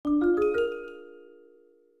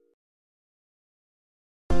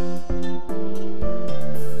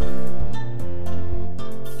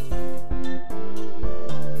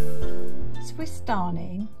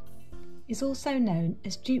is also known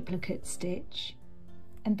as duplicate stitch,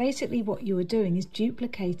 and basically what you are doing is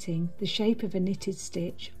duplicating the shape of a knitted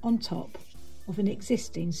stitch on top of an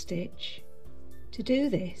existing stitch. To do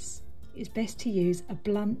this, it's best to use a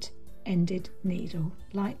blunt ended needle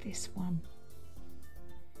like this one.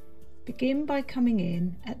 Begin by coming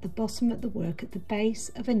in at the bottom of the work at the base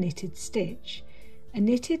of a knitted stitch. A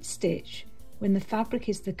knitted stitch, when the fabric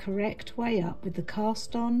is the correct way up with the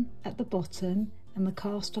cast on at the bottom and the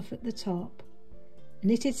cast off at the top. A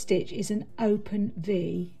knitted stitch is an open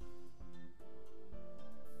V.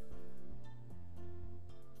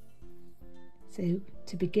 So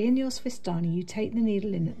to begin your Swiss darning, you take the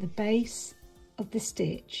needle in at the base of the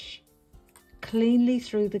stitch, cleanly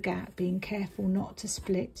through the gap, being careful not to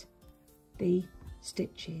split the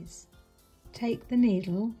stitches. Take the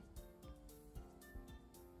needle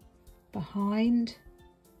behind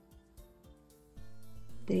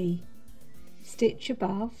the stitch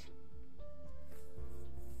above,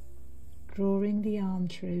 drawing the yarn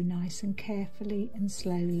through nice and carefully and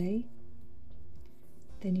slowly.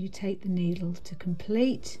 Then you take the needle to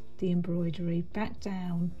complete the embroidery back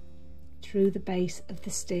down through the base of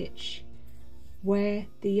the stitch where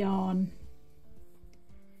the yarn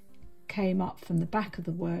came up from the back of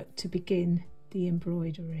the work to begin the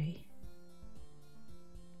embroidery.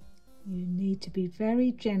 You need to be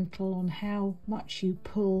very gentle on how much you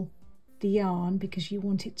pull the yarn because you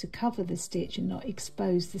want it to cover the stitch and not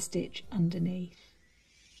expose the stitch underneath.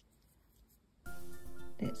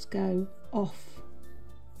 Let's go off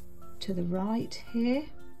to the right here,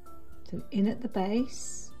 so in at the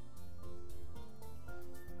base,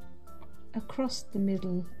 across the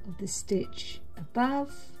middle of the stitch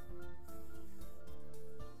above,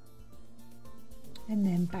 and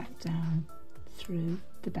then back down through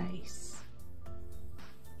the base.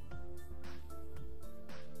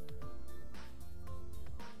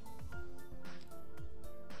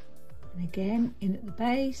 And again in at the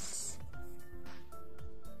base,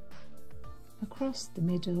 across the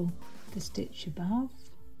middle of the stitch above,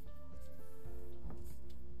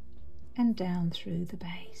 and down through the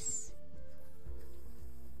base.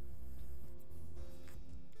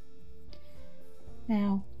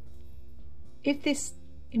 Now, if this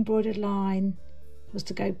embroidered line was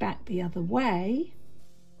to go back the other way,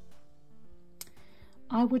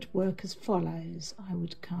 I would work as follows. I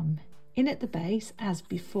would come in at the base as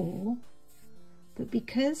before, but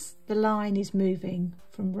because the line is moving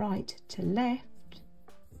from right to left,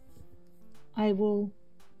 I will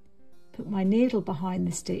put my needle behind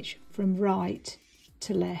the stitch from right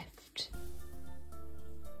to left.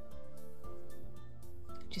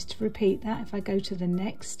 Just to repeat that, if I go to the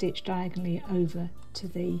next stitch diagonally over to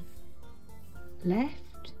the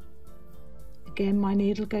left, again my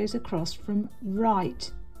needle goes across from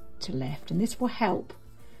right to left, and this will help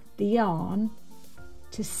the yarn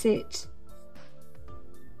to sit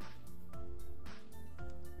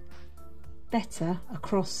better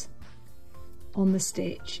across on the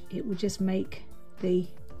stitch. It will just make the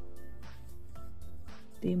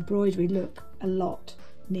embroidery look a lot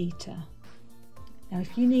neater. Now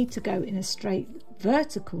if you need to go in a straight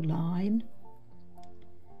vertical line,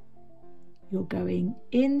 you're going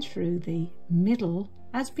in through the middle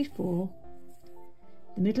as before,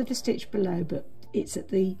 the middle of the stitch below, but it's at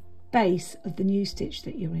the base of the new stitch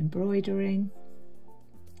that you're embroidering.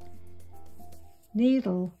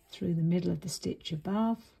 Needle through the middle of the stitch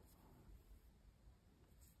above,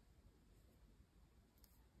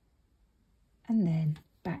 and then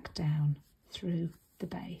back down through the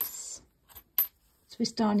base.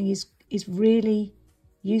 Swiss darning is really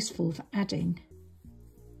useful for adding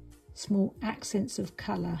small accents of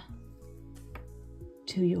colour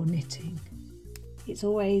to your knitting. It's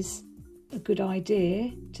always a good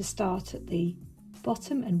idea to start at the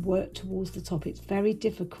bottom and work towards the top. It's very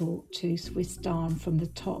difficult to Swiss darn from the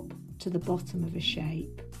top to the bottom of a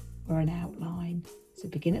shape or an outline. So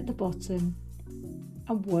begin at the bottom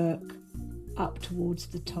and work up towards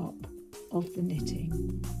the top of the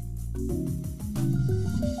knitting.